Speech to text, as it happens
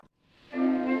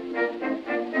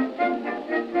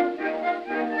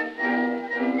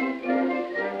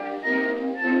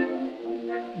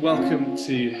welcome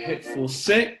to Hit for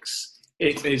Six.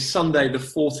 It is Sunday the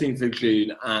 14th of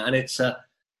June and it's a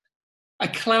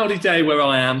cloudy day where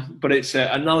I am, but it's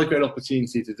another great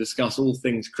opportunity to discuss all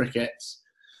things cricket.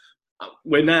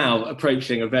 We're now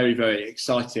approaching a very, very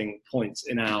exciting point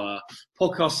in our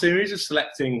podcast series of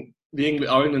selecting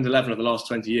our England 11 of the last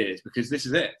 20 years, because this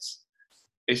is it.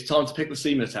 It's time to pick the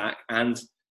seam attack, and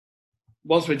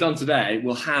once we're done today,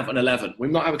 we'll have an 11. We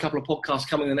might have a couple of podcasts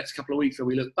coming in the next couple of weeks where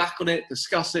we look back on it,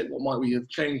 discuss it, what might we have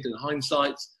changed in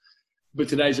hindsight. But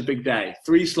today's a big day.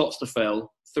 3 slots to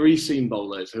fill, 3 seam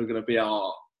bowlers who are going to be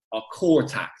our core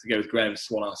attack to go with Graeme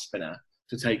Swann, our spinner,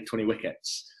 to take 20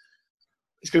 wickets.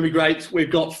 It's going to be great.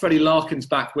 We've got Freddie Larkins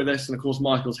back with us, and of course,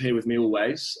 Michael's here with me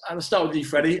always. And I'll start with you,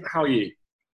 Freddie. How are you?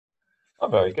 I'm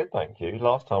very good, thank you.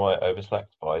 Last time I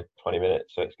overslept by 20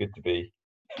 minutes, so it's good to be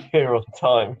here on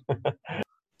time.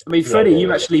 I mean, Freddie,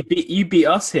 you beat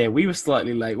us here. We were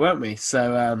slightly late, weren't we?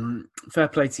 So fair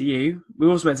play to you. We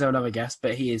also meant to have another guest,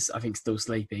 but he is, I think, still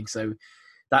sleeping. So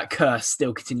that curse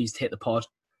still continues to hit the pod.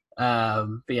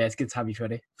 But yeah, it's good to have you,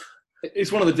 Freddie.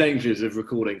 It's one of the dangers of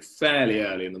recording fairly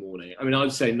early in the morning. I mean,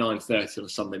 I'd say 9:30 on a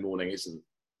Sunday morning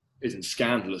isn't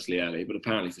scandalously early, but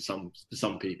apparently for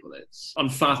some people it's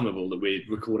unfathomable that we'd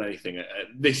record anything at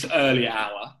this early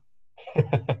hour.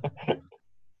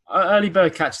 Early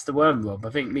bird catches the worm, Rob. I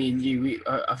think me and you,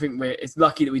 it's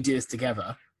lucky that we do this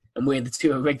together, and we're the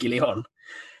two are regularly on,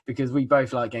 because we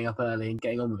both like getting up early and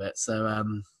getting on with it. So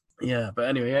yeah, but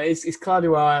anyway, it's cloudy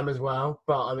where I am as well,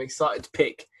 but I'm excited to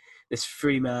pick this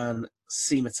 3-man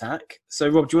seam attack. So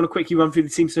Rob, do you want to quickly run through the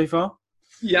team so far?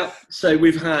 Yeah, so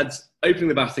we've had opening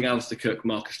the batting, Alistair Cook,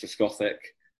 Marcus Trescothick.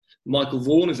 Michael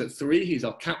Vaughan is at 3, he's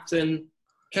our captain.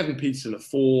 Kevin Peterson at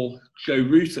 4, Joe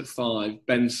Root at 5,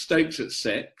 Ben Stokes at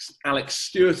 6, Alex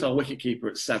Stewart, our wicketkeeper,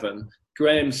 at 7,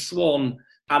 Graeme Swann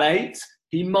at 8.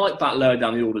 He might bat lower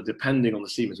down the order depending on the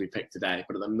seamers we pick today,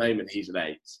 but at the moment he's at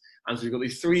 8. And so we've got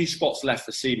these 3 spots left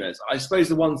for seamers. I suppose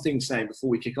the one thing saying before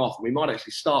we kick off, and we might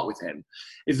actually start with him,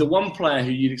 is the one player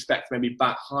who you'd expect to maybe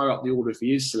bat higher up the order if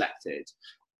he is selected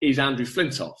is Andrew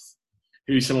Flintoff,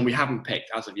 who's someone we haven't picked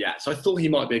as of yet. So I thought he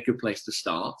might be a good place to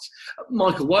start.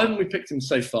 Michael, why haven't we picked him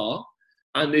so far?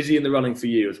 And is he in the running for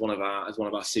you as one of our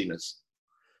seamers?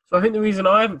 So I think the reason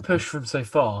I haven't pushed for him so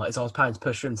far is I was planning to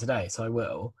push for him today, so I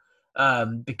will.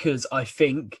 Because I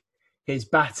think his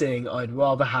batting, I'd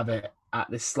rather have it at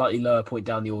this slightly lower point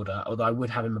down the order, although I would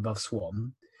have him above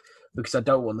Swann, because I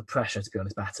don't want the pressure, to be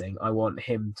honest, batting. I want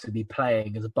him to be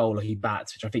playing as a bowler who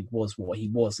bats, which I think was what he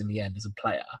was in the end as a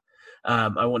player.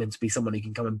 I want him to be someone who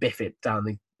can come and biff it down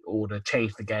the order,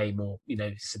 change the game, or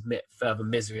submit further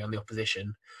misery on the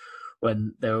opposition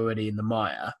when they're already in the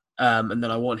mire. And then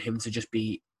I want him to just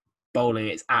be bowling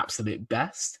its absolute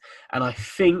best. And I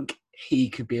think he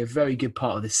could be a very good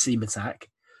part of this seam attack,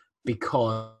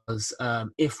 because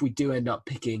if we do end up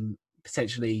picking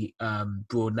potentially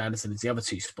Broad and Anderson as the other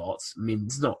 2 spots, I mean,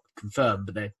 it's not confirmed,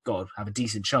 but they've got to have a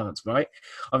decent chance, right?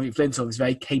 I think Flintoff is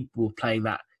very capable of playing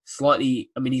that slightly.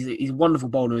 I mean, he's a wonderful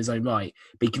bowler in his own right,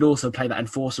 but he can also play that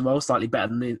enforcer role slightly better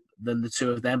than the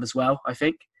 2 of them as well, I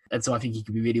think. And so I think he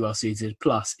could be really well suited.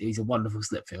 Plus, he's a wonderful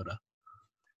slip fielder.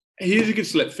 He is a good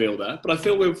slip fielder, but I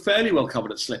feel we're fairly well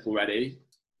covered at slip already.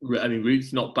 I mean,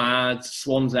 Root's not bad,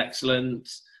 Swann's excellent,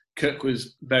 Cook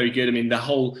was very good. I mean, the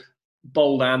whole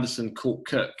bowled Anderson caught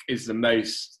Cook is the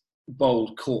most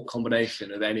bowled caught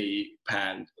combination of any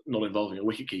pair not involving a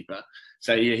wicketkeeper.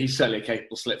 So yeah, he's certainly a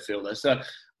capable slip fielder. So,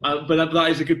 but that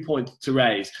is a good point to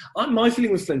raise. My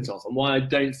feeling with Flintoff, and why I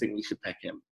don't think we should pick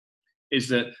him, is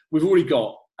that we've already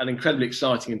got an incredibly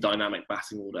exciting and dynamic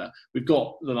batting order. We've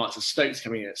got the likes of Stokes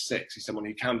coming in at 6, who's someone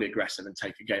who can be aggressive and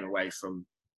take a game away from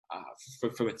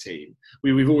a team.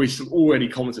 We've already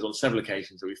commented on several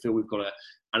occasions that we feel we've got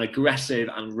an aggressive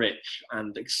and rich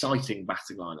and exciting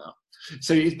batting lineup.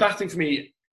 So his batting for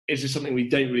me is just something we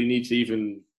don't really need to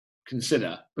even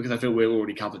consider, because I feel we're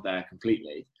already covered there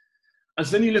completely. And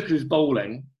so then you look at his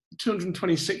bowling,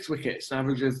 226 wickets, an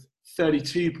average of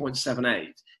 32.78.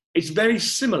 It's very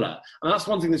similar. And that's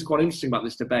one thing that's quite interesting about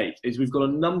this debate, is we've got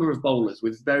a number of bowlers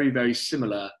with very, very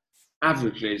similar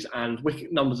averages and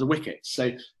numbers of wickets.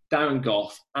 So Darren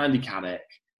Gough, Andy Caddick,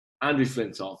 Andrew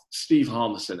Flintoff, Steve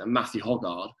Harmison and Matthew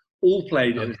Hoggard all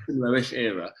played in a similar-ish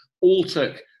era, all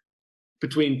took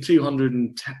between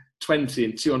 220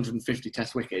 and 250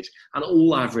 test wickets, and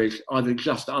all averaged either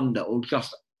just under or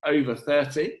just over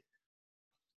 30,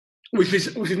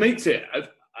 which makes it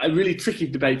a really tricky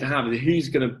debate to have. Who's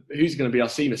going to be our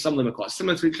seamer? Some of them are quite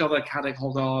similar to each other. Caddick,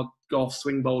 Hoggard, Gough,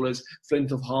 swing bowlers.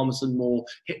 Flintoff, Harmison, more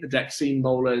hit the deck seam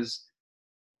bowlers.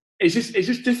 It's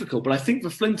just difficult. But I think for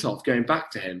Flintoff, going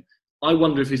back to him, I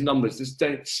wonder if his numbers just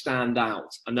don't stand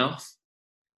out enough.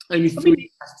 Only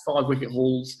 5 wicket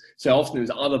hauls. So often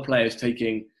there's other players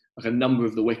taking like a number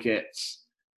of the wickets.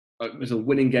 There's a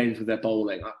winning games with their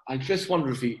bowling. I just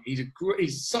wonder if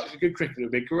he's such a good cricketer,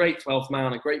 be a great 12th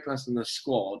man, a great person in the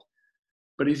squad.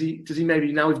 But does he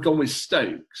maybe, now we've gone with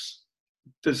Stokes,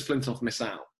 does Flintoff miss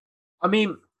out? I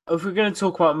mean, if we're going to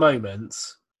talk about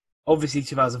moments, obviously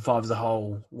 2005 as a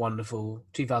whole, wonderful.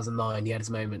 2009, he had his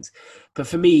moments. But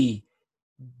for me,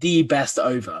 the best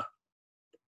over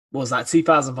was that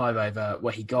 2005 over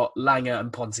where he got Langer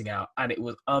and Ponting out, and it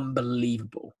was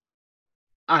unbelievable.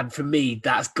 And for me,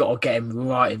 that's got to get him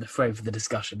right in the frame for the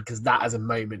discussion, because that as a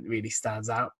moment really stands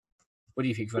out. What do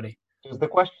you think, Freddie? Does the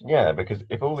question, because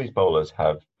if all these bowlers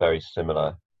have very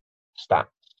similar stats,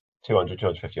 200,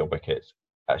 250 on wickets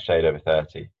at shade over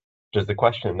 30, does the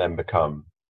question then become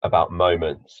about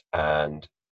moments and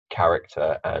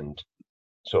character and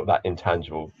sort of that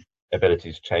intangible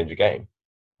ability to change a game,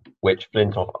 which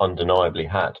Flintoff undeniably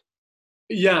had?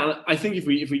 Yeah, I think if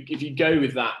you go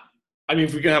with that, I mean,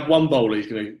 if we're going to have one bowler, he's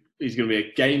going to be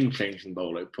a game-changing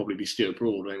bowler. It'll probably be Stuart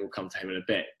Broad. I think we'll come to him in a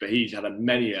bit. But he's had a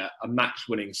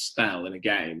match-winning spell in a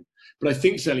game. But I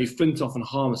think certainly Flintoff and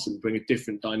Harmison bring a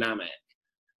different dynamic.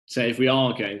 So if we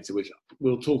are going to, which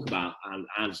we'll talk about, and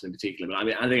Anderson in particular, but I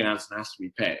mean, I think Anderson has to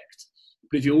be picked.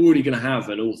 But if you're already going to have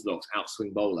an orthodox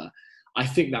outswing bowler, I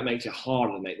think that makes it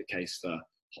harder to make the case for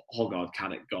Hoggard,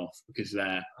 Caddick, Goff, because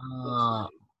they're...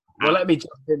 Well, let me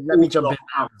jump in.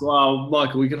 Well,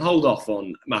 Michael, we can hold off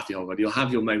on Matthew Hoggard. You'll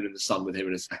have your moment in the sun with him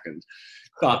in a second.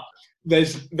 But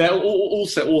they're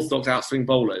also orthodox outswing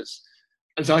bowlers.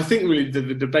 And so I think really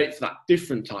the debate for that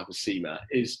different type of seamer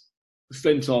is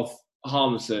Flintoff,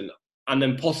 Harmison, and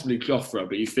then possibly Jofra.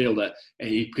 But you feel that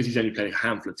because he's only played a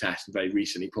handful of tests and very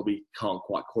recently, he probably can't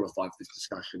quite qualify for this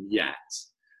discussion yet.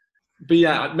 But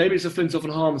yeah, maybe it's a Flintoff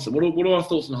and Harmison. What are our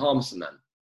thoughts on Harmison then?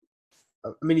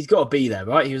 I mean, he's got to be there,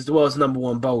 right? He was the world's number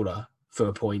one bowler for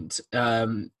a point.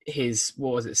 His,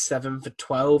 7 for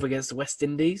 12 against the West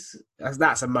Indies?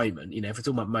 That's a moment. If we're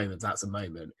talking about moments, that's a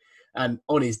moment. And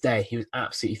on his day, he was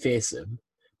absolutely fearsome.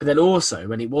 But then also,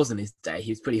 when it wasn't his day,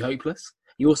 he was pretty hopeless.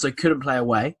 He also couldn't play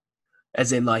away,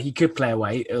 as in, he could play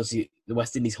away. Obviously, the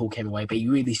West Indies haul came away, but he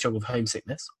really struggled with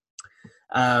homesickness.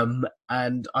 And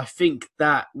I think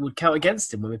that would count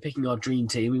against him when we're picking our dream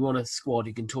team. We want a squad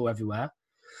who can tour everywhere.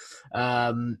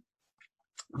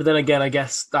 But then again, I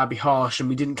guess that'd be harsh, and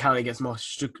we didn't count it against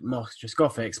Marcus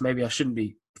Trescothic. Maybe I shouldn't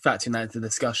be factoring that into the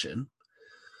discussion.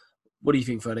 What do you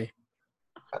think, Freddie?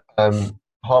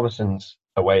 Harmison's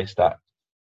away stat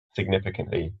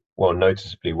significantly,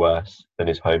 noticeably worse than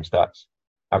his home stats,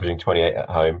 averaging 28 at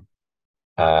home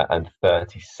and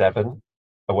 37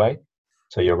 away.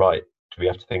 So you're right. Do we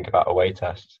have to think about away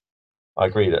tests? I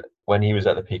agree that when he was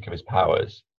at the peak of his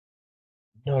powers,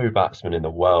 no batsman in the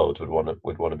world would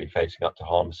want to be facing up to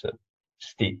Harmison.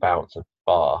 Steep bounce and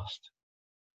fast.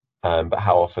 But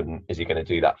how often is he going to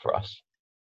do that for us?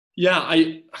 Yeah,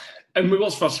 and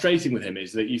what's frustrating with him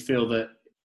is that you feel that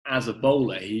as a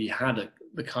bowler, he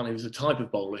was a type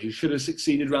of bowler who should have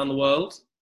succeeded around the world,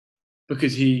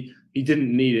 because he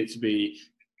didn't need it to be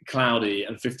cloudy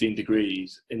and 15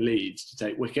 degrees in Leeds to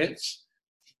take wickets.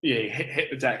 Yeah, he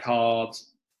hit the deck hard,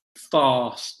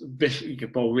 fast, vicious, you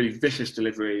could bowl really vicious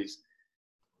deliveries.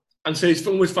 And so it's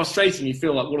almost frustrating. You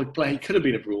feel like what a player he could have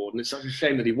been abroad, and it's such a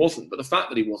shame that he wasn't. But the fact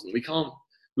that he wasn't, we can't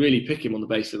really pick him on the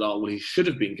basis of, he should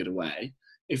have been good away.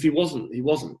 If he wasn't, he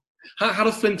wasn't. How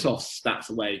do Flintoff's stats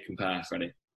away compare,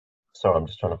 Freddie? Sorry, I'm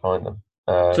just trying to find them.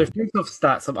 So Flintoff's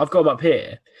stats, I've got them up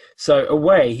here. So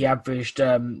away, he averaged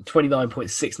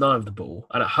 29.69 of the ball,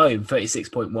 and at home,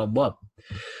 36.11.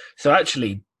 So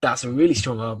actually, that's a really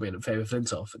strong argument in favour of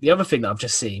Flintoff. The other thing that I've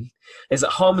just seen is that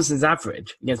Harmison's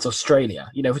average against Australia,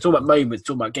 if we're talking about moments,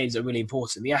 talking about games that are really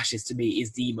important, the Ashes to me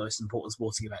is the most important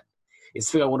sporting event. It's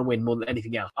the thing I want to win more than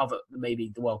anything else, other than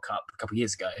maybe the World Cup a couple of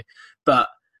years ago. But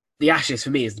the Ashes for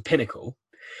me is the pinnacle.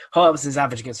 Harmison's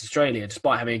average against Australia,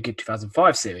 despite having a good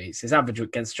 2005 series, his average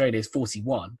against Australia is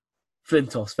 41.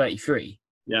 Flintoff's 33.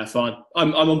 Yeah, fine.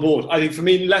 I'm on board. I think for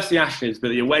me, less the Ashes, but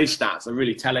the away stats are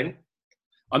really telling.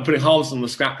 I'm putting Harmison on the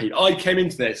scrap heap. I came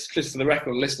into this, just for the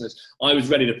record, listeners, I was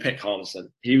ready to pick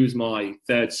Harmison. He was my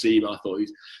third seam. I thought he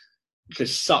was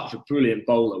just such a brilliant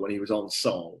bowler when he was on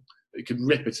song. He could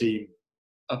rip a team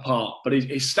apart, but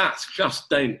his stats just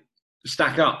don't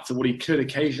stack up to what he could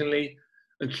occasionally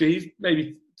achieve.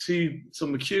 Maybe too sort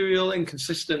of mercurial,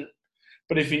 inconsistent.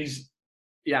 But if he's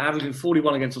averaging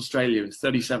 41 against Australia and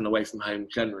 37 away from home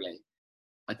generally,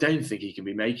 I don't think he can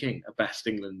be making a best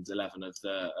England 11 of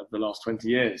the last 20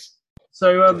 years.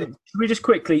 So should we just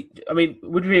quickly,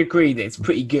 would we agree that it's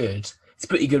pretty good it's a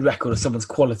pretty good record of someone's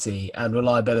quality and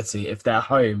reliability if their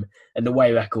home and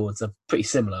away records are pretty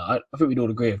similar. I think we'd all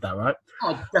agree with that, right?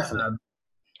 Oh, definitely.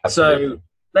 So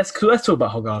let's talk about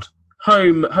Hoggard.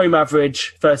 Home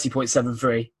average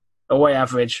 30.73, away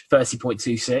average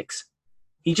 30.26.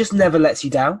 He just never lets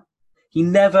you down. He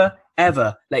never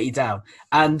ever let you down.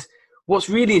 And what's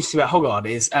really interesting about Hoggard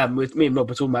is, with me and Rob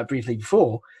were talking about briefly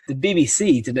before, the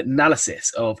BBC did an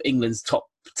analysis of England's top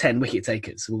 10 wicket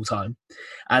takers of all time,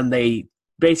 and they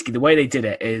basically, the way they did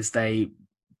it is they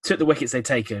took the wickets they'd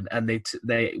taken and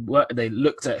they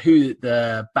looked at who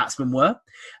the batsmen were,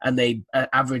 and they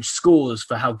averaged scores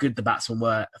for how good the batsmen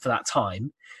were for that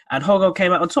time. And Hoggard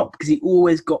came out on top because he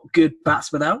always got good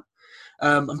batsmen out.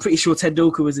 I'm pretty sure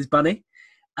Tendulkar was his bunny,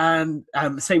 and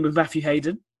same with Matthew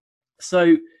Hayden.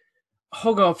 So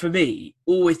Hoggard, for me,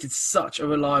 always did such a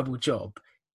reliable job,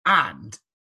 and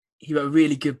he wrote a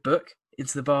really good book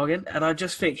into the bargain. And I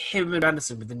just think him and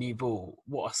Anderson with the new ball,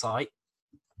 what a sight.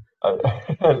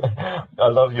 I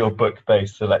love your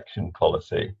book-based selection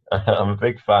policy. I'm a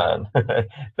big fan.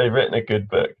 They've written a good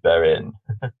book, they're in.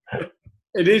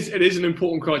 It is an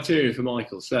important criteria for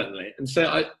Michael, certainly. And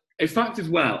so, in fact, as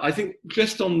well, I think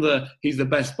just on he's the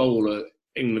best bowler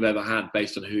England have ever had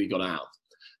based on who he got out.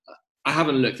 I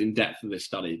haven't looked in depth of this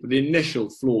study, but the initial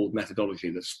flawed methodology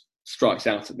that strikes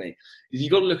out at me is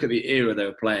you've got to look at the era they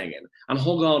were playing in. And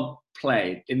Hoggard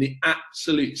played in the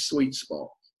absolute sweet spot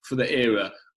for the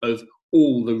era of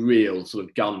all the real sort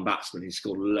of gun batsmen who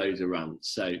scored loads of runs.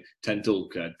 So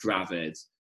Tendulkar, Dravid,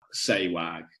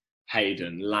 Sehwag,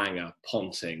 Hayden, Langer,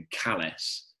 Ponting,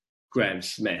 Kallis, Graham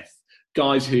Smith,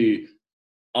 guys who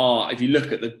are, if you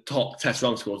look at the top Test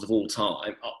run scores of all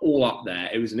time, are all up there.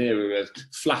 It was an era of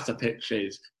flatter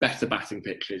pitches, better batting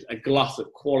pitches, a glut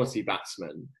of quality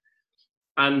batsmen.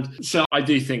 And so I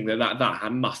do think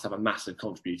that must have a massive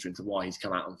contributor into why he's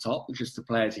come out on top, just the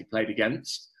players he played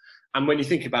against. And when you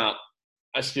think about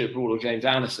Stuart Broad or James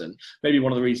Anderson, maybe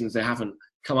one of the reasons they haven't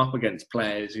come up against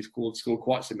players who've scored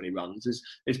quite so many runs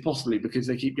is possibly because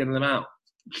they keep getting them out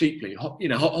cheaply. You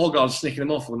know, Hoggard's snicking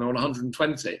them off when they're on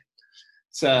 120.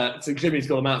 So Jimmy's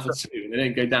got them out for 2, and they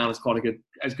don't go down as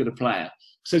as good a player.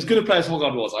 So as good a player as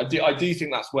Hoggard was, I do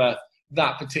think that's worth,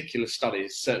 that particular study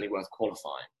is certainly worth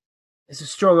qualifying. It's a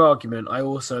strong argument. I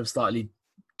also am slightly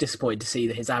disappointed to see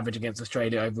that his average against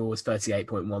Australia overall was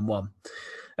 38.11.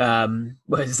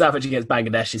 Whereas his average against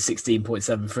Bangladesh is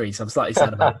 16.73, so I'm slightly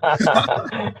sad about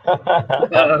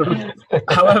it.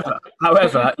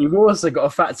 However, you've also got to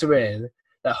factor in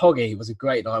that Hoggy was a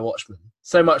great night watchman.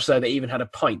 So much so that he even had a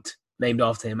pint named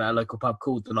after him at a local pub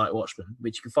called The Night Watchman,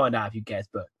 which you can find out if you get his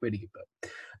book. Really good book.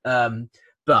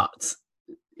 But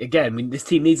again, this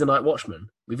team needs a night watchman.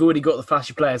 We've already got the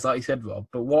flashy players, like you said, Rob.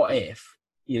 But what if,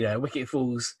 wicket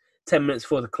falls 10 minutes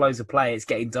before the close of play, it's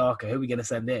getting darker. Who are we going to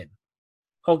send in?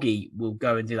 Hoggy will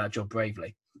go and do that job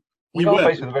bravely. We are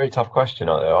faced with a very tough question,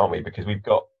 aren't we? Because we've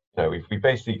got, we've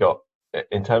basically got,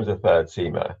 in terms of third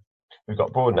seamer, we've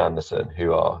got Broad and Anderson,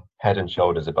 who are head and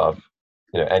shoulders above,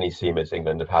 any seamers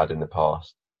England have had in the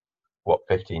past,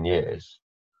 15 years.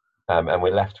 And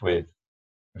we're left with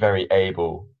very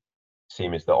able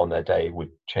seamers that on their day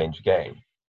would change the game.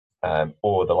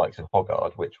 Or the likes of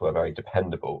Hoggard, which were very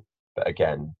dependable, but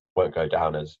again, won't go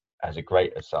down as a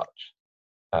great as such.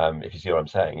 If you see what I'm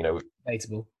saying,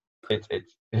 debatable. It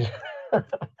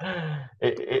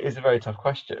is a very tough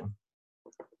question.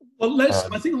 Well,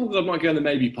 I think Hoggard might go in the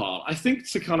maybe part. I think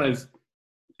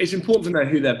it's important to know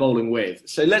who they're bowling with.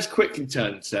 So let's quickly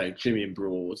turn to Jimmy and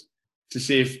Broad to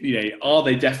see if, are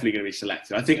they definitely going to be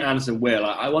selected? I think Anderson will.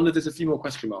 I wonder if there's a few more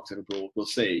question marks over Broad. We'll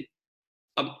see.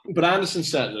 But Anderson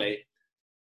certainly,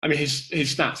 his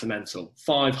stats are mental.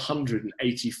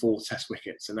 584 Test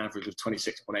wickets, an average of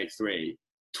 26.83.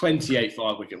 28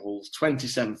 5-wicket hauls,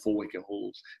 27 4-wicket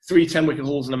hauls, 3 10-wicket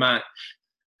hauls in a match.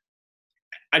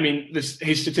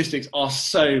 His statistics are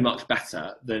so much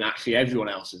better than actually everyone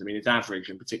else's. His average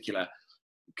in particular,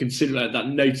 consider that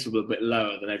noticeable a bit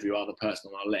lower than every other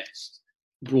person on our list.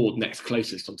 Broad next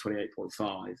closest on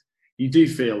 28.5. You do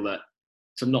feel that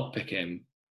to not pick him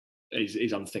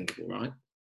is unthinkable, right?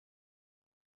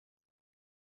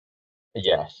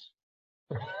 Yes.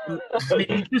 He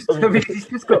has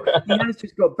just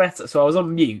got better. So I was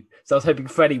on mute, so I was hoping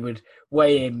Freddie would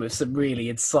weigh in with some really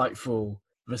insightful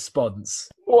response.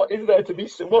 What is there to be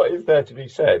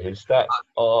said? His stats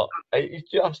are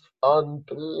just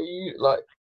unbelievable.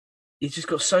 He's just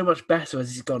got so much better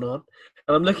as he's gone on.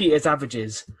 And I'm looking at his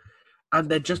averages, and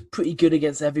they're just pretty good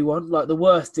against everyone. The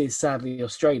worst is sadly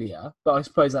Australia, but I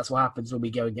suppose that's what happens when we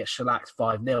go and get shellacked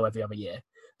 5-0 every other year.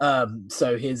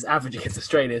 So his average against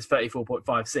Australia is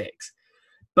 34.56.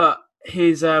 But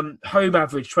his home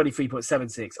average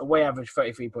 23.76, away average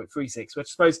 33.36, which I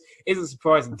suppose isn't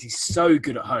surprising because he's so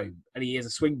good at home and he is a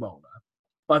swing bowler.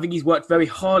 But I think he's worked very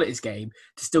hard at his game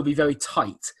to still be very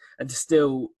tight and to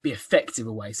still be effective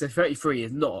away. So 33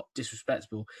 is not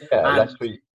disrespectful. Yeah, And lest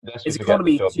we his forget the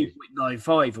economy job is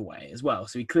 2.95 away as well.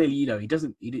 So he clearly,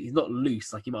 he's not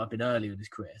loose like he might have been earlier in his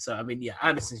career. So, I mean, yeah,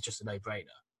 Anderson's just a no-brainer.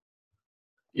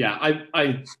 Yeah,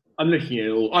 I'm looking at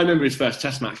it all. I remember his first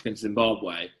Test match against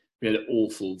Zimbabwe. We had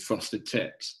awful frosted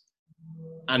tips,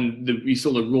 and you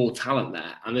saw the raw talent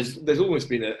there. And there's almost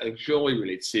been a joy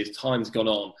really to see as time's gone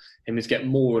on, him just get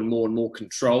more and more and more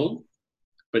control,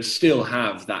 but still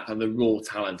have that kind of the raw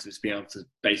talent of just being able to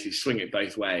basically swing it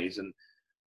both ways and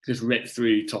just rip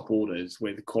through top orders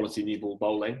with quality new ball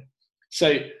bowling. So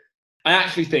I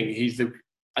actually think he's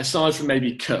aside from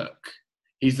maybe Cook,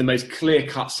 he's the most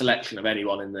clear-cut selection of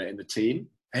anyone in the team.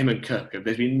 Him and Cook.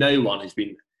 There's been no one who's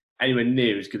been anywhere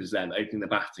near as good as them, opening the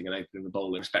batting and opening the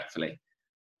bowling respectfully.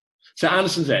 So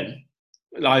Anderson's in.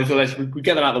 We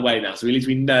get that out of the way now, so at least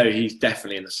we know he's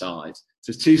definitely in the side.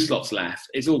 So there's 2 slots left.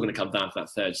 It's all going to come down to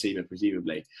that third seamer,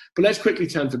 presumably. But let's quickly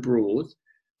turn to Broad.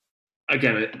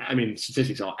 Again, I mean,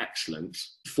 statistics are excellent.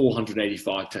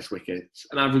 485 Test wickets,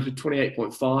 an average of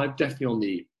 28.5, definitely on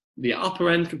the upper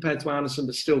end compared to Anderson,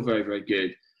 but still very, very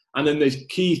good. And then those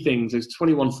key things, those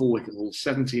 21 4-wicket hauls,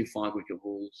 17 5-wicket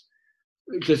hauls,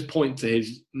 just point to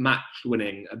his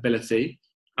match-winning ability.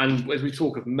 And as we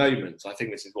talk of moments, I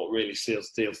think this is what really seals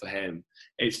the deal for him.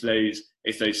 It's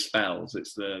those spells.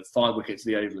 It's the 5 wickets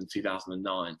of the Oval in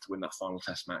 2009 to win that final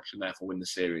Test match and therefore win the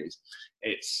series.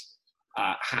 It's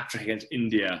hat-trick against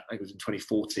India, I think it was in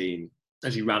 2014,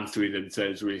 as he ran through them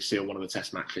to really seal one of the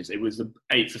Test matches. It was the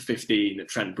 8 for 15 at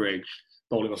Trent Bridge,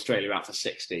 bowling Australia out for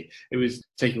 60. It was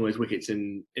taking all his wickets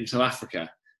in South Africa,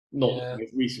 not the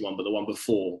recent one, but the one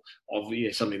before.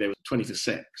 Suddenly they were 20 for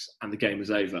 6 and the game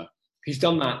was over. He's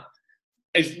done that.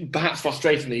 It's perhaps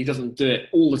frustrating that he doesn't do it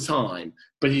all the time,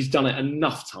 but he's done it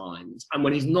enough times. And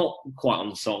when he's not quite on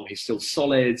the song, he's still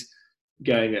solid,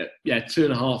 going at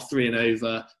 2.5, 3 and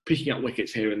over, picking up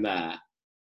wickets here and there.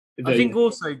 I think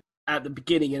also at the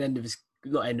beginning and end of his,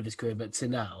 not end of his career, but to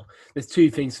now, there's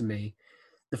 2 things for me.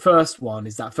 The first one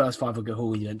is that first 5-wicket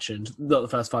haul you mentioned, not the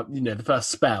first 5, the first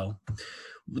spell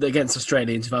against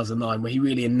Australia in 2009, where he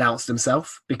really announced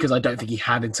himself, because I don't think he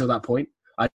had until that point.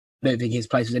 I don't think his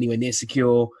place was anywhere near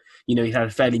secure. He had a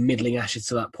fairly middling Ashes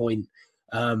to that point.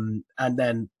 And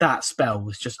then that spell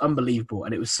was just unbelievable,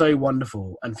 and it was so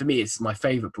wonderful. And for me, it's my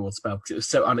favourite Broad spell because it was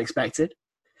so unexpected.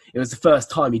 It was the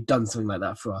first time he'd done something like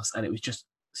that for us, and it was just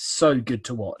so good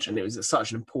to watch. And it was at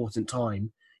such an important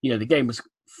time. The game was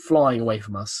flying away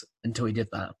from us until he did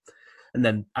that, and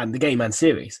the game and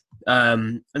series.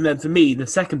 And then for me, the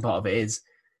second part of it is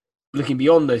looking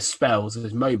beyond those spells,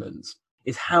 those moments,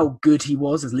 is how good he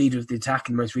was as leader of the attack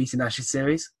in the most recent Ashes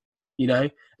series.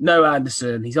 No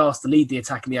Anderson, he's asked to lead the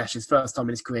attack in the Ashes first time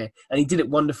in his career, and he did it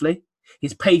wonderfully.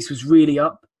 His pace was really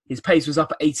up. His pace was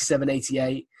up at 87,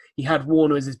 88. He had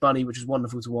Warner as his bunny, which was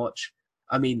wonderful to watch.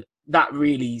 I mean, that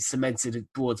really cemented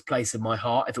Broad's place in my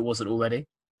heart, if it wasn't already.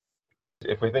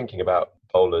 If we're thinking about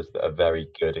bowlers that are very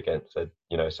good against a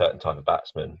certain type of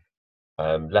batsman,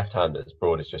 left-handers,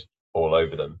 Broad is just all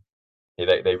over them.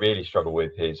 They really struggle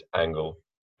with his angle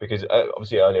because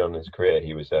obviously early on in his career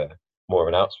he was more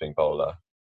of an outswing bowler,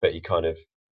 but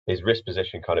his wrist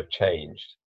position kind of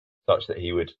changed such that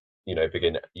he would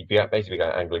he'd be basically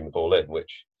going angling the ball in,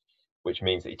 which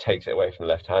means that he takes it away from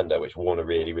the left-hander, which Warner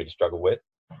really, really struggled with.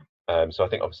 So I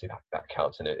think obviously that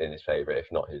counts in his favour, if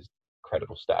not his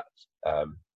credible stats.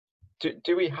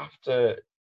 Do we have to?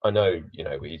 I know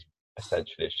he's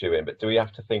essentially a shoo-in, but do we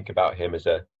have to think about him as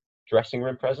a dressing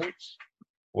room presence?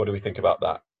 What do we think about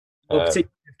that? Well, particularly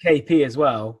with KP as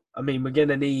well. I mean, we're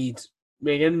gonna need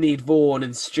Vaughan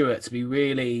and Stewart to be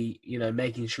really,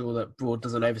 making sure that Broad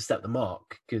doesn't overstep the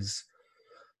mark. Because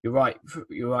you're right,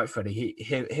 Freddie.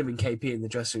 Him and KP in the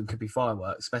dressing room could be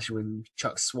fireworks, especially when you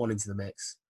chuck Swan into the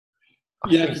mix.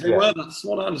 Yeah, because they were that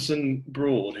Swan, Anderson,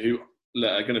 Broad, who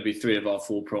are going to be 3 of our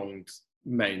 4-pronged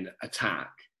main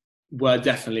attack, were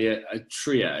definitely a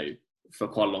trio for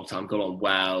quite a long time. Got on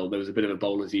well. There was a bit of a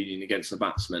bowler's union against the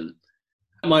batsmen.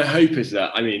 My hope is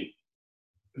that,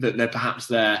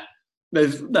 that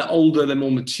they're older, they're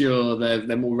more mature,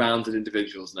 they're more rounded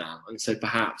individuals now, and so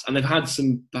perhaps, and they've had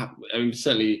some.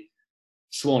 Certainly,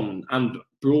 Swan and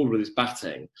Broad with his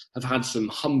batting have had some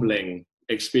humbling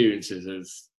experiences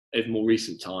of more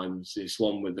recent times.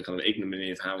 Swan with the kind of ignominy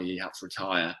of how he had to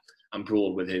retire, and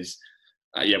Broad with his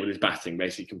batting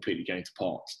basically completely going to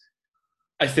pot.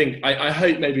 I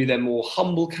hope maybe they're more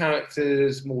humble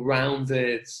characters, more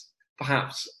rounded.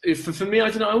 perhaps for me, I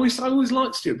don't know. I always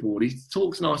liked Stuart Broad. He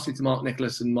talks nicely to Mark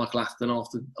Nicholas and Michael Atherton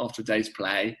after a day's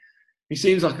play. He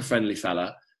seems like a friendly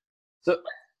fella.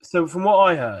 So from what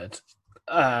I heard,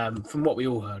 from what we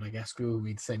all heard, I guess we all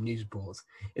read the same news reports,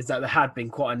 is that there had been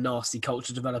quite a nasty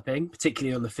culture developing,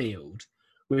 particularly on the field.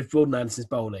 With Broad and Anderson's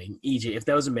bowling, e.g. if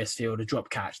there was a misfield, a drop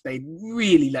catch, they'd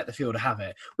really let the fielder have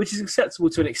it, which is acceptable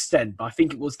to an extent, but I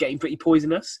think it was getting pretty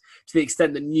poisonous to the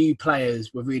extent that new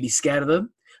players were really scared of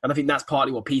them. And I think that's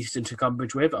partly what Peterson took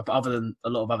umbrage with, other than a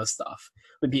lot of other stuff.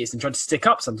 When Peterson tried to stick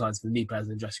up sometimes for the new players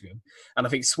in the dressing room. And I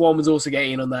think Swan was also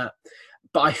getting in on that.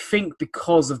 But I think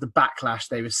because of the backlash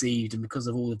they received and because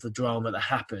of all of the drama that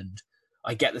happened,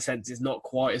 I get the sense it's not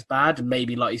quite as bad. And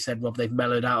maybe, like you said, Rob, they've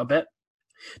mellowed out a bit.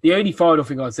 The only final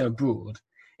thing I'd say on Broad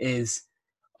is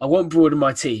I want Broad in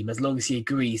my team as long as he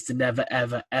agrees to never,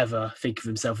 ever, ever think of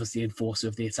himself as the enforcer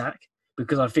of the attack.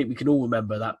 Because I think we can all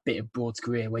remember that bit of Broad's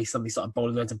career where he suddenly started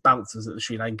bowling loads of bouncers at the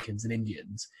Sri Lankans and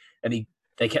Indians. And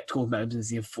they kept calling about him as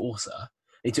the enforcer.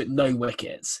 He took no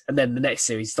wickets. And then the next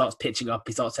series he starts pitching up,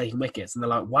 he starts taking wickets. And they're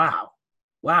like,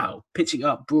 wow, pitching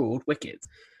up, Broad, wickets.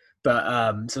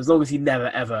 But so as long as he never,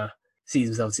 ever sees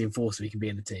himself as the enforcer, he can be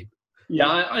in the team. Yeah,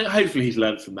 I hopefully he's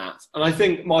learned from that. And I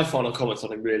think my final comments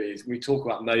on him really is when we talk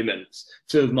about moments,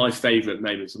 two of my favourite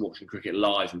moments of watching cricket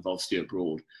live involve Stuart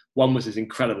Broad. One was his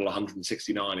incredible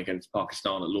 169 against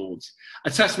Pakistan at Lords. A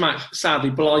test match sadly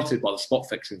blighted by the spot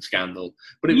fixing scandal.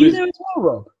 But it was there as well,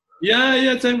 Rob?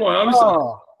 Yeah, don't worry.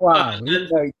 Wow.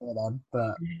 Very good on,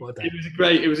 but well done. It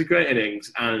was a great innings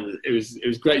and it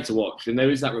was great to watch. And there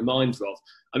is that reminder of,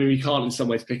 I mean, we can't in some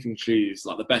ways pick and choose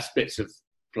like the best bits of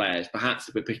players. Perhaps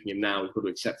if we're picking him now, we've got to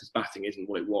accept his batting isn't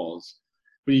what it was.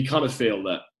 But you kind of feel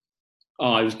that,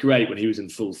 it was great when he was in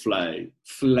full flow,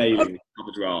 flailing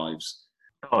cover drives.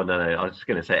 Oh, no. I was just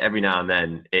going to say, every now and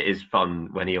then, it is fun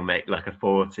when he'll make like a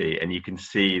 40 and you can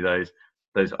see those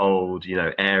old,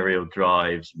 aerial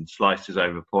drives and slices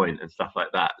over point and stuff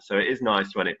like that. So it is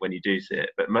nice when you do see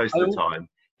it. But most of the time,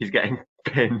 he's getting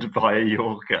pinned by a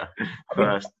Yorker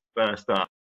first up.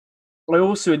 I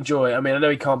also enjoy, I know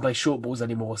he can't play short balls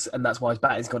anymore, and that's why his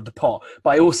batting's gone to pot.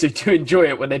 But I also do enjoy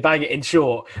it when they bang it in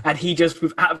short, and he just,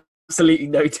 with absolutely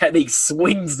no technique,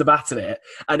 swings the bat at it,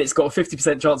 and it's got a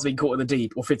 50% chance of being caught in the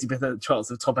deep or 50%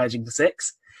 chance of top edging for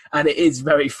six. And it is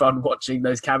very fun watching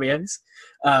those cameos.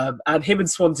 And him and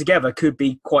Swan together could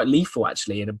be quite lethal,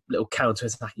 actually, in a little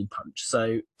counter-attacking punch.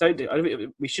 So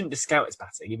we shouldn't discount his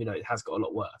batting, even though it has got a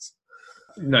lot worse.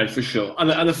 No, for sure.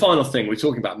 And the final thing, we're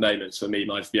talking about moments for me.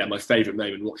 My favourite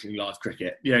moment watching live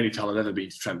cricket, the only time I've ever been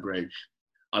to Trent Bridge.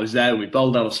 I was there when we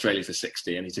bowled out Australia for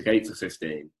 60 and he took 8 for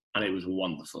 15 and it was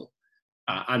wonderful.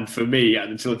 And for me,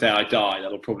 until the day I die,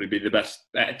 that'll probably be the best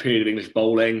period of English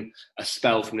bowling, a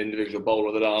spell from an individual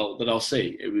bowler that I'll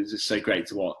see. It was just so great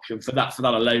to watch. And for that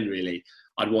alone, really,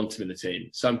 I'd want him in the team.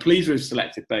 So I'm pleased we've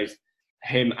selected both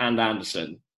him and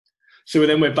Anderson. So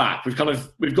then we're back. We've got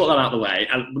that out of the way,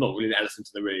 and we're not really the elephant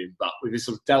in the room, but we've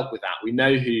sort of dealt with that. We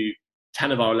know who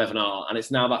 10 of our 11 are, and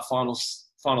it's now that final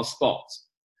spot.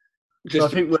 So I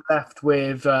think we're left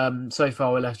with, so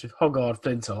far we're left with Hoggard,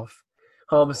 Flintoff.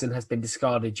 Harmison has been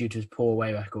discarded due to his poor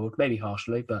away record, maybe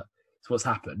harshly, but it's what's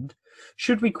happened.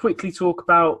 Should we quickly talk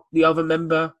about the other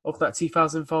member of that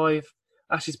 2005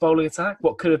 Ashes bowling attack?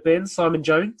 What could have been Simon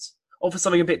Jones? Offered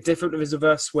something a bit different with his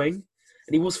reverse swing.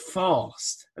 And he was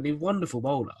fast and he's a wonderful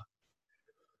bowler.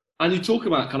 And you talk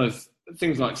about kind of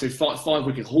things like, so 5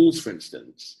 wicket hauls, for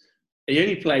instance. He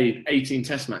only played 18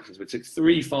 test matches, but took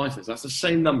 3 fifers. That's the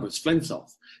same number as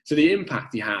Flintoff. So the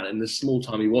impact he had in the small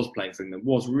time he was playing for England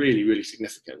was really, really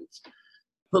significant.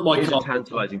 But it's a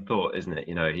tantalising thought, isn't it?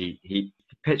 He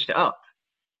pitched it up.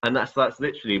 And that's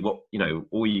literally what,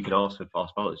 all you can ask for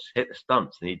fast bowlers. Just hit the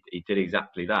stumps. And he did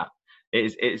exactly that.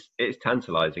 It's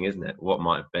tantalising, isn't it? What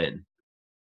might have been.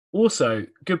 Also,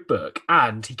 good book,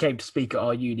 and he came to speak at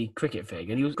our uni cricket thing,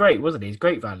 and he was great, wasn't he? He's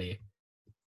great value.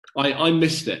 I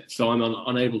missed it, so I'm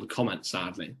unable to comment,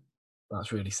 sadly.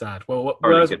 That's really sad. Well,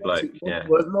 good bloke, yeah.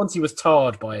 Monty was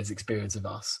tarred by his experience of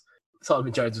us.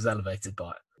 Simon Jones was elevated by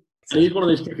it. And he's one of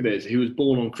those cricketers who was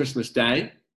born on Christmas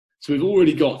Day, so we've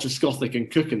already got Trescothick and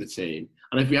Cook in the team,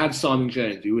 and if we had Simon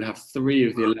Jones, we would have 3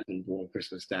 of the 11 born on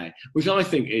Christmas Day, which I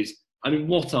think is,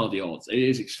 what are the odds? It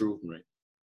is extraordinary.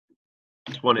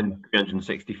 It's 1 in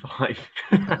 365.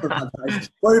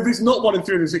 Well, if it's not 1 in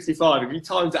 365, if you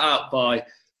timed it out by,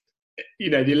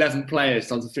 the 11 players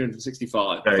times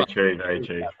 365. Very true.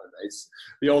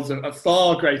 The odds are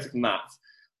far greater than that.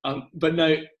 But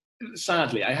no,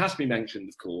 sadly, it has to be mentioned,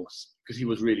 of course, because he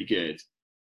was really good.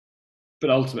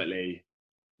 But ultimately,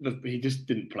 he just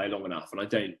didn't play long enough. And I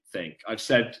don't think, I've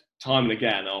said time and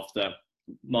again after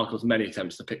Michael's many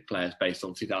attempts to pick players based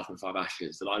on 2005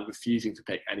 Ashes that I'm refusing to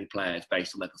pick any players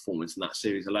based on their performance in that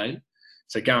series alone.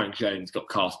 So Gareth Jones got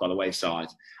cast by the wayside.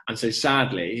 And so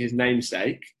sadly, his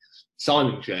namesake,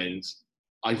 Simon Jones,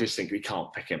 I just think we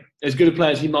can't pick him. As good a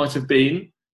player as he might have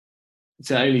been,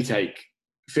 to only take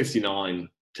 59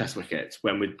 Test wickets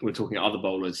when we're talking other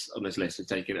bowlers on this list have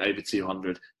taken over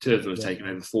 200, two of them have taken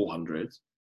over 400.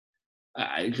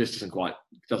 It just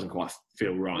doesn't quite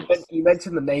feel right. You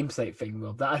mentioned the namesake thing,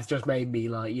 Rob. That has just made me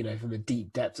from the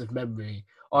deep depths of memory.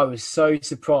 I was so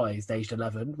surprised, aged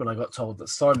 11, when I got told that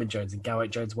Simon Jones and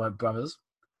Gareth Jones weren't brothers.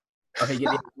 I think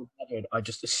at the age of 11, I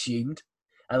just assumed,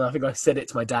 and I think I said it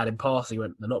to my dad in passing. He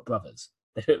went, "They're not brothers.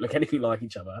 They don't look anything like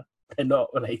each other. They're not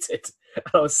related." And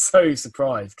I was so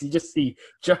surprised because you just see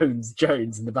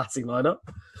Jones in the batting lineup.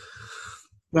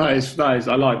 That is,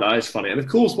 I like that. It's funny. And of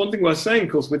course, one thing worth saying,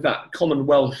 of course, with that common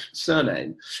Welsh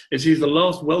surname, is he's the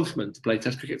last Welshman to play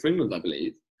Test cricket for England, I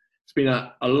believe. It's been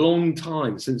a long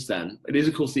time since then. It is,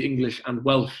 of course, the English and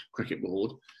Welsh Cricket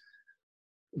Board.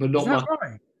 But not much.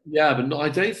 Right? Yeah, but I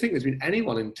don't think there's been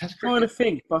anyone in Test cricket. I'm trying to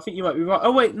think, but I think you might be right.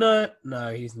 Oh, wait, no,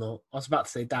 he's not. I was about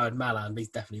to say Dawid Malan, but he's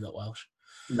definitely not Welsh.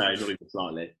 No, not even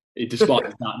slightly. Despite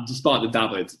the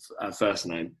David first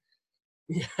name.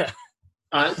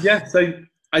 Yeah. So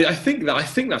I think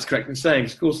that's correct in saying,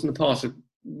 of course, in the past,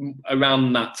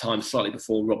 around that time, slightly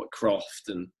before Robert Croft,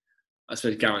 and I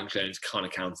suppose Gareth Jones kind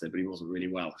of counted, but he wasn't really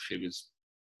Welsh. He was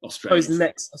Australian.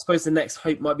 I suppose the next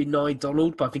hope might be Nye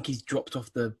Donald, but I think he's dropped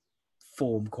off the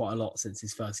form quite a lot since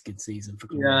his first good season for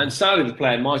England. Yeah, and sadly the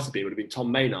player would have been Tom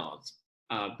Maynard,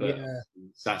 but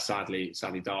sadly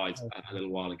died a little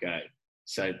while ago,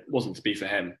 so it wasn't to be for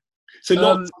him. So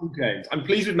not Tom Jones. I'm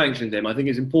pleased we've mentioned him. I think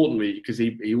it's important because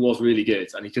he was really good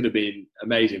and he could have been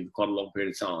amazing for quite a long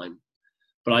period of time.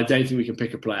 But I don't think we can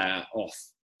pick a player off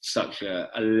such a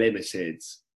limited,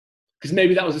 because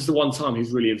maybe that was just the one time he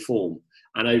was really in form,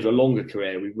 and over a longer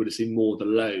career we would have seen more of the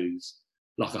lows,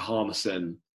 like a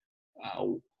Harmison.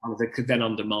 They could then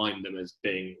undermine them as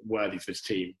being worthy for his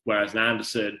team, whereas an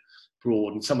Anderson,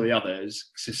 Broad, and some of the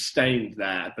others sustained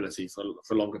their ability for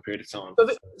a longer period of time.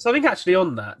 So I think actually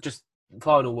on that, just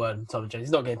final word on Simon Jones,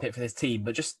 he's not getting picked for this team,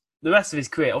 but just the rest of his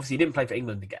career, obviously he didn't play for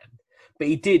England again, but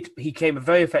he became a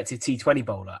very effective T20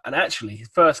 bowler, and actually his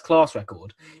first class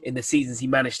record in the seasons he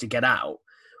managed to get out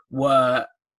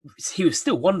he was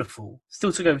still wonderful,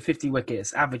 still took over 50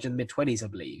 wickets, average in the mid-20s, I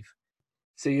believe.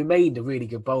 So he remained a really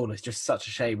good bowler. It's just such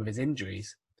a shame with his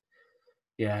injuries.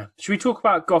 Yeah. Should we talk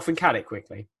about Gough and Caddick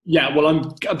quickly? Yeah, well,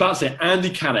 I'm about to say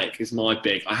Andy Caddick is my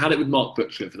big. I had it with Mark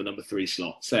Butcher for the number 3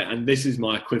 slot. So, and this is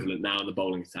my equivalent now in the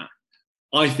bowling attack.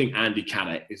 I think Andy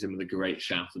Caddick is in with a great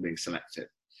shout of being selected.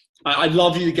 I'd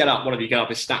love you to get up, one of you get up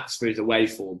his stats through the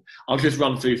waveform. I'll just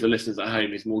run through for the listeners at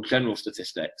home his more general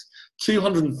statistics.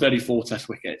 234 Test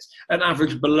wickets, an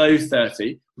average below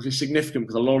 30, which is significant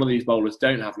because a lot of these bowlers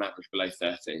don't have an average below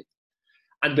 30.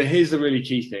 But here's the really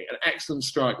key thing: an excellent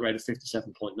strike rate of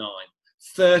 57.9,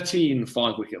 13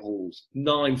 5-wicket hauls,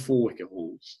 9 4-wicket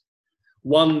hauls,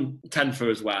 1 10-for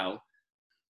as well.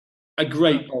 A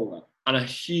great bowler and a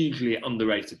hugely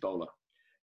underrated bowler.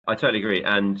 I totally agree.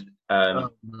 And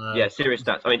serious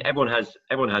stats. I mean, everyone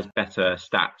has better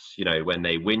stats, when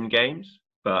they win games,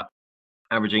 but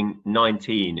averaging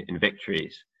 19 in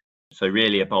victories. So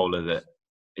really a bowler that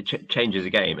changes a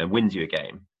game and wins you a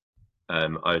game,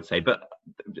 I would say. But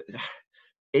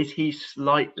is he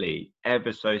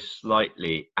ever so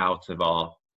slightly out of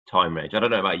our time range? I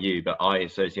don't know about you, but I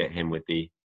associate him with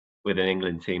an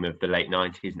England team of the late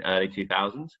 90s and early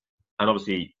 2000s. And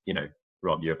obviously,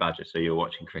 Rob, you're a Badger, so you're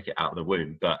watching cricket out of the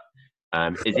womb. But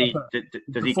is he?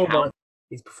 Does he count?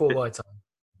 He's before my time.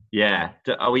 Yeah.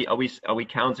 Are we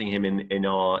counting him in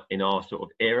our sort of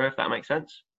era? If that makes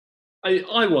sense.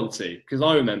 I want to, because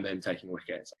I remember him taking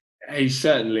wickets. I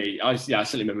certainly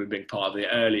remember him being part of the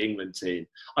early England team.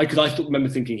 I remember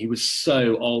thinking he was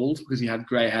so old because he had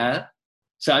grey hair.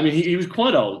 So I mean, he was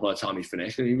quite old by the time he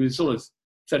finished, and he was sort of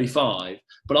 35.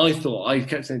 But I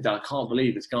kept saying, Dad, I can't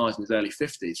believe this guy's in his early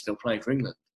 50s still playing for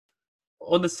England.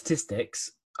 On the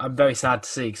statistics, I'm very sad to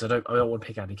see because I don't want to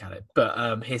pick Andy Caddick,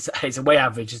 but his away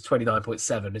average is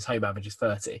 29.7, his home average is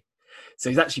 30. So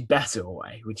he's actually better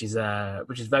away, which is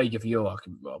very good for your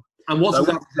argument, Rob. And what's his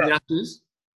average in the Ashes?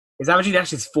 His average in the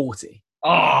Ashes is 40.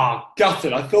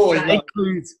 Gutted. I thought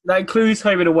that includes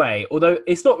home and away, although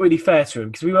it's not really fair to him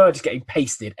because we were just getting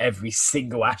pasted every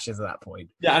single Ashes at that point.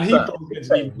 Yeah, and he probably gets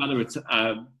an even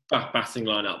better batting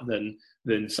lineup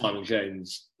than Simon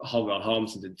Jones, Hogarth,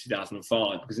 Harmison did in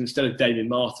 2005, because instead of Damien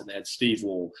Martin, they had Steve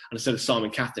Waugh, and instead of Simon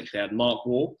Katich, they had Mark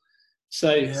Waugh.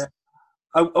 So, yeah.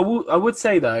 I would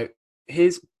say though,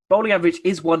 his bowling average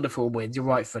is wonderful in wins. You're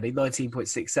right, Freddie,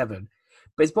 19.67.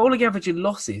 But his bowling average in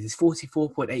losses is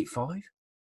 44.85.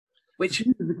 Which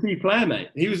he was the key player, mate.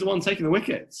 He was the one taking the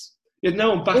wickets. He had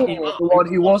no one backing him up. The one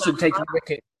who wasn't taking the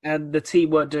wicket, and the team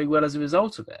weren't doing well as a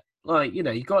result of it. Like,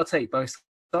 you've got to take both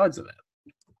sides of it.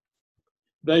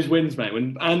 Those wins, mate.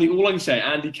 When all I can say,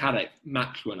 Andy Caddick,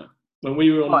 match winner. When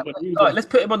we were on, right, let's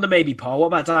put him on the maybe pile. What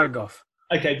about Darren Gough?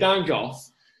 Okay, Darren Gough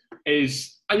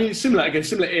is,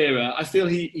 similar era. I feel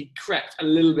he crept a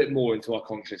little bit more into our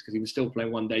conscience because he was still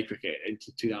playing one-day cricket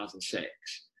into 2006,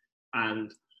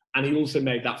 and he also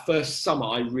made that first summer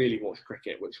I really watched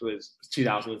cricket, which was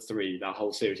 2003. That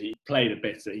whole series, he played a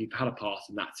bit. He had a part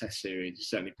in that Test series. He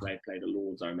certainly played at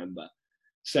Lords, I remember.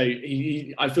 So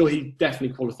I feel he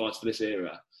definitely qualifies for this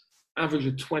era. Average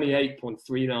of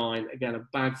 28.39. Again, a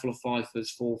bag full of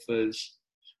fifers, fourfers.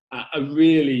 A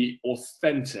really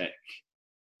authentic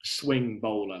swing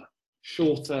bowler.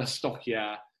 Shorter,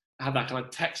 stockier. Had that kind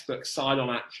of textbook side-on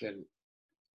action.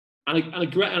 And a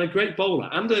great bowler.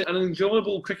 And an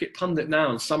enjoyable cricket pundit now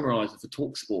and summariser for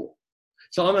TalkSport.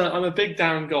 So I'm a big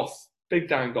Darren Gough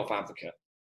advocate.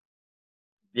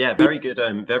 Yeah, very good.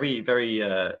 Very, very.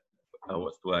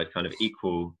 What's the word? Kind of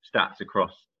equal stats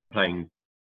across playing,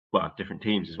 different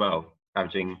teams as well.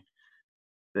 Averaging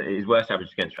his worst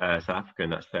average against South Africa,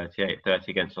 and that's 38.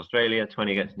 30 against Australia,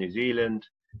 20 against New Zealand,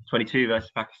 22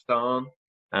 versus Pakistan,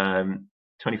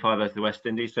 25 versus the West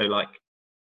Indies. So, like,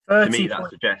 to me, that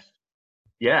suggests.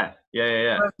 Yeah.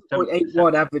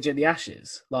 30.81 average in the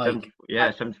Ashes.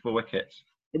 74 wickets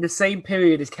in the same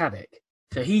period as Caddick.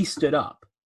 So he stood up.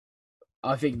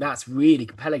 I think that's really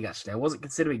compelling, actually. I wasn't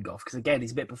considering Gough because, again,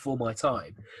 he's a bit before my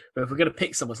time. But if we're going to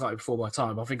pick someone slightly before my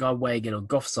time, I think I'm weighing in on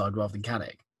Gough's side rather than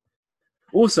Caddick.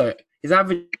 Also, his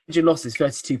average in losses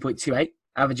 32.28,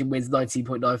 average in wins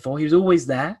 19.94. He was always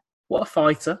there. What a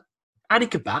fighter. And he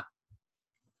could bat.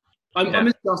 I'm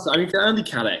disgusted. Andy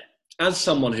Caddick, as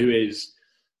someone who is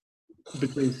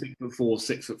between 6'4",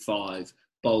 6'5",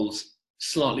 bowls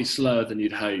slightly slower than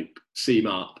you'd hope, seam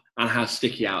up, and has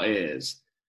sticky out ears.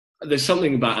 There's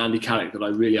something about Andy Caddick that I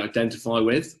really identify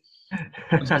with.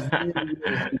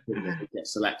 Get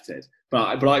selected,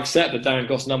 but I accept that Darren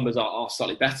Gough's numbers are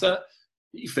slightly better.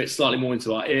 He fits slightly more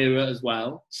into our era as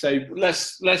well. So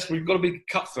we've got to be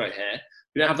cutthroat here.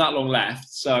 We don't have that long left,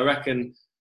 so I reckon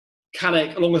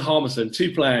Caddick, along with Harmison,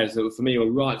 two players that for me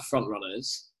were right front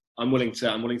runners. I'm willing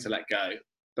to let go,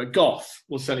 but Gough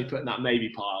will certainly put in that maybe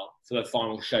pile for the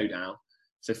final showdown.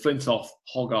 So Flintoff,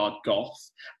 Hoggard, Gough.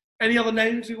 Any other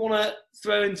names we want to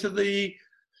throw into the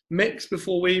mix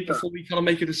before we kind of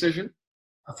make a decision?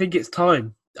 I think it's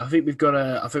time. I think we've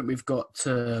got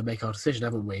to make our decision,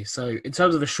 haven't we? So in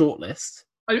terms of a shortlist,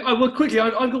 I will quickly.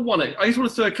 I've got one. I just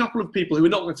want to throw a couple of people who we're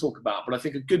not going to talk about, but I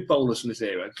think are good bowlers from this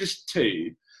era. Just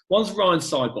two. One's Ryan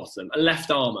Sidebottom, a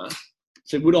left armour,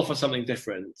 so it would offer something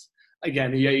different.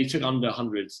 Again, he took under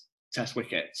 100 Test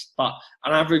wickets, but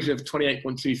an average of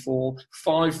 28.24,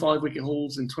 five wicket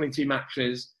hauls in 22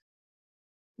 matches.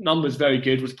 Numbers very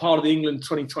good. Was part of the England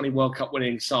 2020 World Cup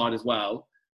winning side as well.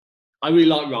 I really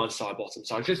like Ryan Sidebottom,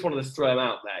 so I just wanted to throw him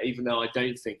out there, even though I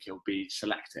don't think he'll be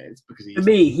selected because for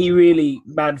me, he really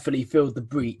manfully filled the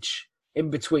breach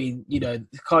in between,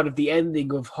 kind of the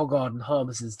ending of Hoggard and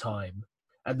Harmison's time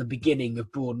and the beginning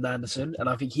of Broad and Anderson, and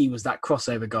I think he was that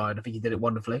crossover guy, and I think he did it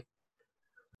wonderfully.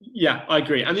 Yeah, I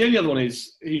agree. And the only other one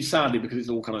is, who sadly, because it's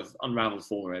all kind of unravelled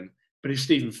for him, but it's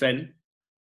Stephen Finn,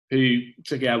 who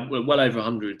took well over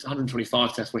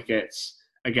 125 Test wickets,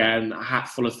 again, a hat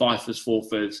full of fifers,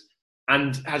 fourfers,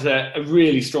 and has a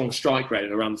really strong strike rate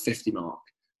at around the 50 mark,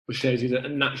 which shows he's a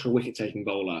natural wicket-taking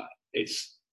bowler.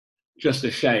 It's just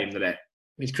a shame that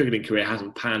his cricketing career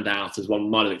hasn't panned out as one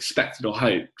might have expected or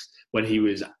hoped when he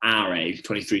was our age,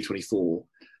 23, 24,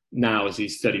 now as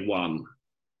he's 31.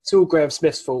 It's all Graham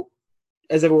Smith's fault.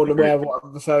 Is everyone aware of what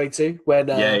I'm referring to? When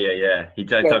yeah. He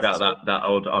dug out that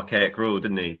old archaic rule,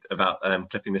 didn't he, about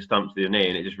clipping the stumps with your knee,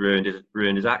 and it just ruined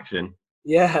his action.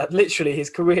 Yeah, literally, his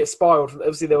career spiraled.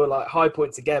 Obviously, there were like high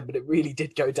points again, but it really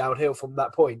did go downhill from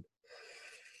that point.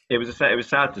 It was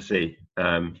sad to see.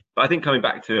 But I think coming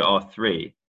back to our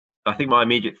three, I think my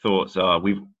immediate thoughts are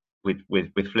with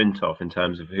Flintoff in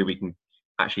terms of who we can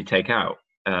actually take out.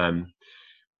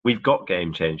 We've got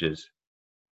game changers.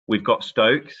 We've got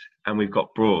Stokes and we've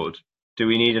got Broad. Do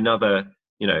we need another,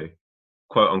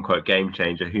 quote unquote game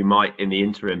changer who might in the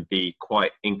interim be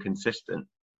quite inconsistent?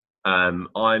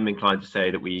 I'm inclined to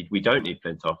say that we don't need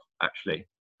Flintoff actually,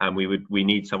 and we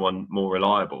need someone more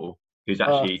reliable who's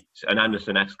actually an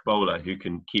Anderson-esque bowler who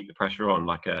can keep the pressure on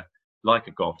like a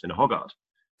Gough and a Hoggard.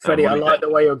 Freddie, I like the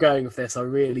way you're going with this. I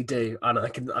really do, and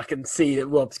I can see that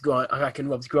Rob's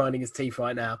grinding his teeth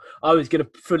right now. I was going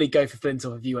to fully go for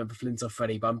Flintoff if you went for Flintoff,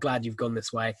 Freddie, but I'm glad you've gone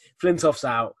this way. Flintoff's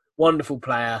out, wonderful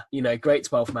player, great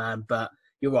 12th man, but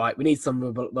you're right. We need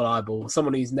someone reliable,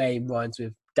 someone whose name rhymes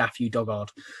with Daffy Doggard.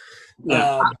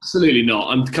 No, absolutely not.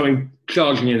 I'm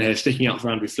charging in here, sticking up for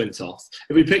Andrew Flintoff.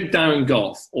 If we pick Darren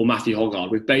Gough or Matthew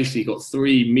Hoggard, we've basically got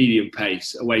 3 medium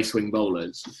pace away swing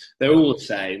bowlers. They're all the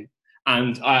same.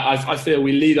 And I feel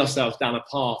we lead ourselves down a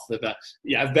path of a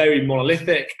very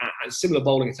monolithic and similar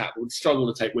bowling attack would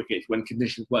struggle to take wickets when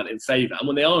conditions weren't in favour. And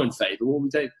when they are in favour, well, we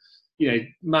don't,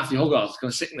 Matthew Hoggard's kind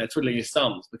of sitting there twiddling his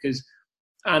thumbs because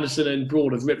Anderson and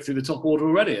Broad have ripped through the top order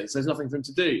already, and so there's nothing for him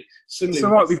to do. Similarly,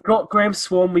 so we've got Graham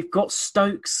Swan, we've got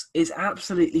Stokes. It's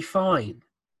absolutely fine.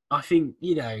 I think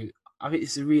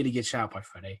it's a really good shout by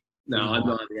Freddie. No, I'm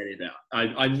not having any doubt.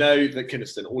 I know that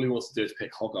Kynaston, all he wants to do is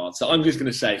pick Hoggard. So I'm just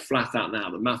going to say flat out now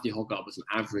that Matthew Hoggard was an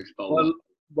average bowler.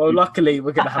 Well, luckily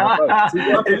we're going to have a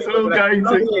vote. It's all going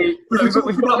to.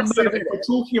 If we're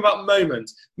talking about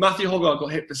moments, Matthew Hoggard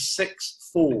got hit for 6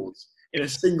 fours in a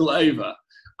single over.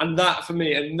 And that, for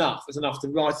me, is enough to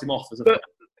write him off as a player.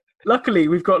 Luckily,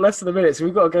 we've got less than a minute, so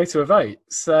we've got to go to a vote.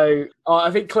 So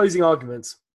I think closing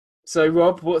arguments. So,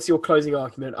 Rob, what's your closing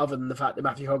argument other than the fact that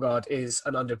Matthew Hoggard is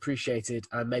an underappreciated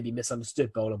and maybe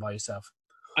misunderstood bowler by yourself?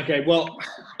 Okay, well,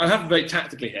 I have to vote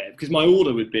tactically here because my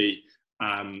order would be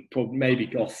maybe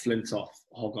Gough, Flintoff,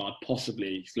 Hoggard,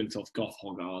 possibly Flintoff, Gough,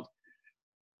 Hoggard.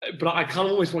 But I kind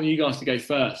of always want you guys to go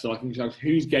first so I can judge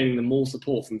who's gaining the more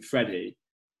support from Freddie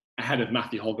ahead of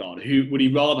Matthew Hoggard. Who would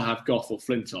he rather have, Gough or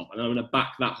Flintoff? And I'm going to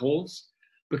back that horse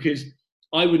because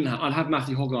I'd have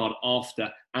Matthew Hoggard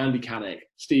after Andy Caddick,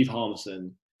 Steve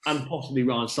Harmison, and possibly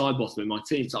Ryan Sidebottom in my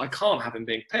team. So I can't have him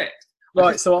being picked.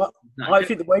 Right, so I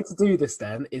think the way to do this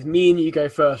then is me and you go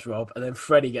first, Rob, and then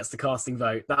Freddie gets the casting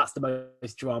vote. That's the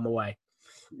most drama way.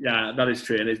 Yeah, that is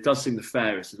true, and it does seem the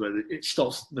fairest as well. It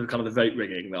stops the kind of the vote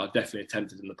rigging that I've definitely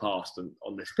attempted in the past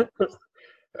on this.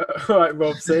 All right,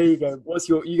 Rob. So here you go.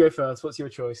 You go first? What's your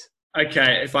choice?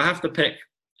 Okay, if I have to pick,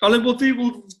 we'll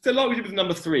like we did with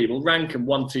number 3. We'll rank them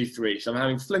 1, 2, 3. So I'm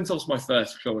having Flintoff's my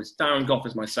first choice, Darren Gough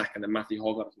is my second, and Matthew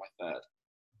Hoggard is my third.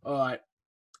 All right,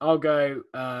 I'll go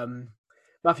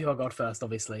Matthew Hoggard first.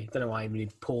 Obviously, don't know why I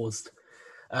really paused.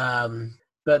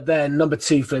 But then number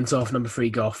 2, Flintoff. Number 3,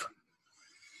 Gough.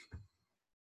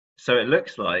 So it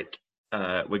looks like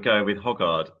we're going with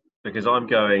Hoggard because I'm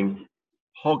going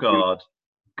Hoggard,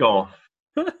 Gough,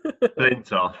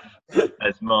 Flintoff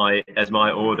as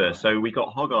my order. So we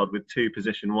got Hoggard with 2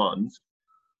 position 1s.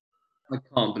 I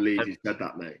can't believe you said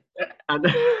that, mate. And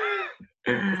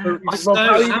he's so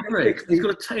average. He's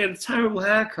got a terrible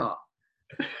haircut.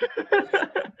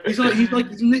 he's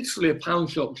literally a pound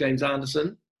shop James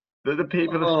Anderson. The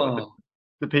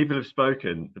people have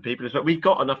spoken. We've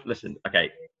got enough. Listen, okay.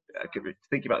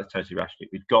 Thinking about this totally rationally,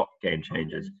 we've got game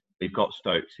changers. We've got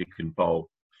Stokes who can bowl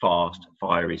fast,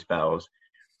 fiery spells.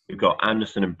 We've got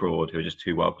Anderson and Broad who are just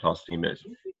 2 world-class seamers.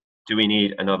 Do we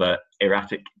need another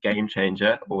erratic game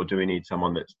changer, or do we need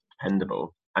someone that's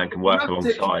dependable and can work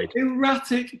alongside?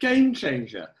 Erratic game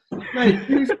changer,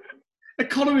 mate.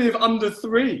 Economy of under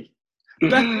 3.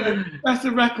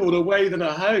 Better record away than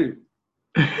at home.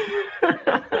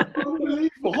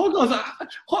 Unbelievable.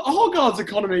 Hoggard's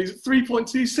economy is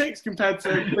 3.26 compared to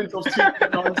Flintoff's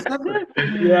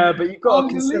 2.97. Yeah, but you've got to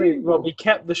consider, Rob, he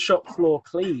kept the shop floor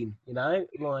clean,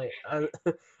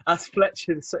 as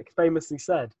Fletcher famously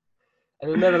said. And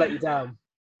he'll never let you down.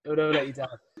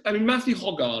 I mean, Matthew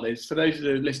Hoggard is, for those of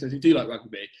the listeners who do like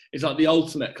rugby, is like the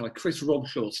ultimate kind of Chris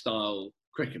Robshaw style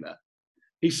cricketer.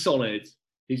 He's solid.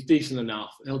 He's decent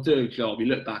enough. He'll do a job. You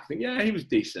look back and think, yeah, he was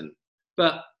decent.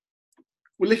 But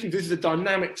we're looking, this is a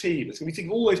dynamic team. It's going to be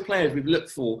taking all those players we've looked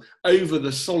for over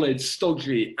the solid,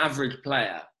 stodgy, average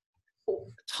player.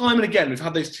 Time and again, we've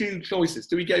had those 2 choices.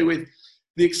 Do we go with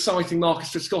the exciting Marcus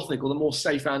Trescothick or the more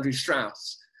safe Andrew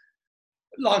Strauss?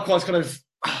 Likewise, kind of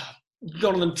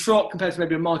Jonathan Trott compared to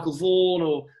maybe a Michael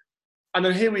Vaughan. And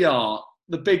then here we are,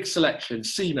 the big selection,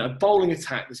 Seamer, a bowling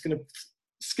attack that's going to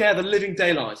scare the living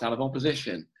daylights out of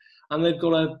opposition. And they've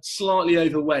got a slightly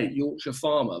overweight Yorkshire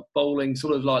farmer bowling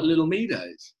sort of like Little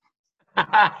Meadows. You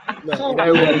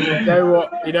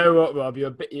know what, Rob?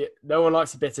 No one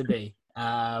likes a bitter bee.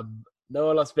 No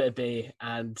one likes a bitter bee.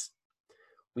 And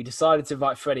we decided to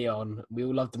invite Freddie on. We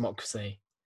all love democracy.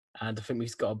 And I think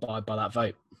we've got to abide by that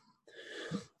vote.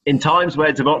 In times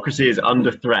where democracy is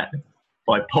under threat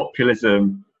by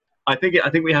populism, I think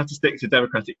we have to stick to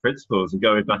democratic principles and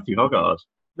go with Matthew Hoggard.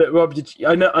 Look, Rob,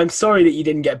 I know. I'm sorry that you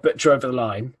didn't get Butcher over the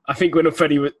line. I think when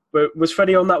Freddie was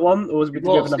Freddie on that one, or was It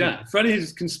was, yeah. Freddie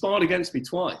has conspired against me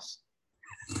twice.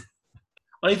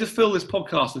 I need to fill this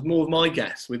podcast with more of my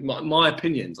guests, with my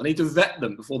opinions. I need to vet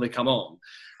them before they come on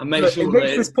and make sure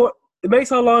it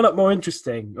makes our lineup more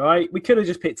interesting, right? We could have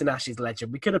just picked an Ashes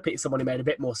legend. We could have picked someone who made a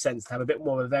bit more sense to have a bit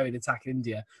more of a varied attack in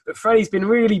India. But Freddie's been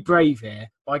really brave here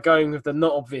by going with the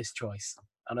not obvious choice,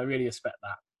 and I really respect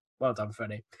that. Well done,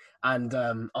 Freddie. And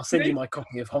I'll send you my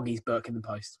copy of Hoggy's book in the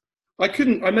post. I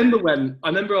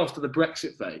remember after the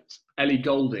Brexit vote, Ellie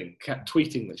Goulding kept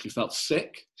tweeting that she felt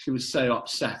sick. She was so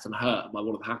upset and hurt by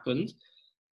what had happened.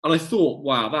 And I thought,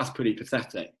 wow, that's pretty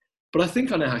pathetic. But I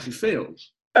think I know how she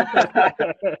feels.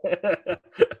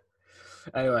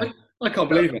 Anyway. I can't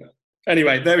believe it.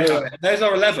 Anyway, there we go. There's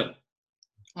our 11.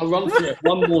 I'll run through it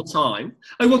one more time.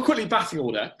 Oh, well, quickly, batting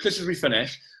order, just as we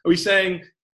finish. Are we saying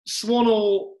Swan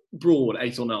or Broad,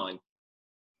 8 or 9?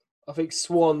 I think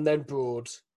Swan, then Broad,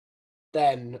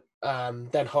 then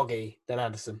Hoggy, then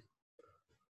Anderson.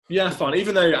 Yeah, fine.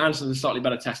 Even though Anderson's a slightly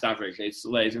better test average, it's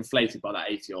inflated by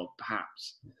that 80 odd,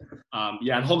 perhaps.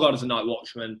 Yeah, and Hoggard as a night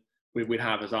watchman, we'd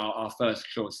have as our first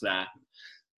choice there.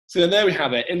 So then there we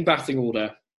have it, in batting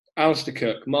order. Alistair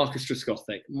Cook, Marcus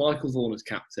Trescothick, Michael Vaughan as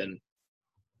captain,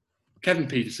 Kevin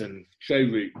Peterson, Joe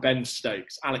Root, Ben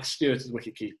Stokes, Alex Stewart as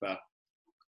wicketkeeper,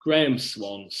 Graham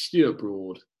Swan, Stuart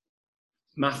Broad,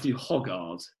 Matthew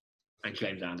Hoggard, and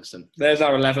James Anderson. There's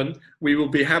our 11. We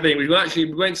won't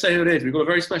say who it is. We've got a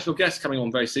very special guest coming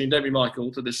on very soon, don't we,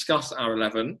 Michael, to discuss our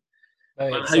 11.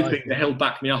 I'm hoping that he'll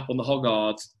back me up on the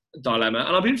Hoggard dilemma.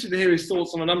 And I'll be interested to hear his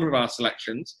thoughts on a number of our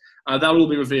selections. That will all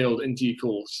be revealed in due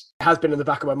course. It has been in the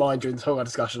back of my mind during this Hoggard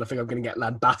discussion. I think I'm going to get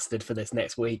lambasted for this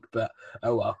next week, but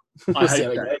oh well.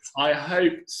 I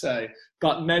hope so.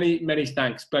 But many, many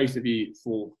thanks, both of you,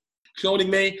 for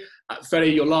joining me.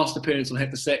 Freddie, your last appearance on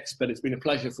Hit the Six, but it's been a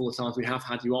pleasure for the times we have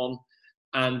had you on.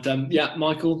 And yeah,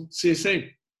 Michael, see you soon.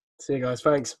 See you guys.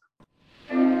 Thanks.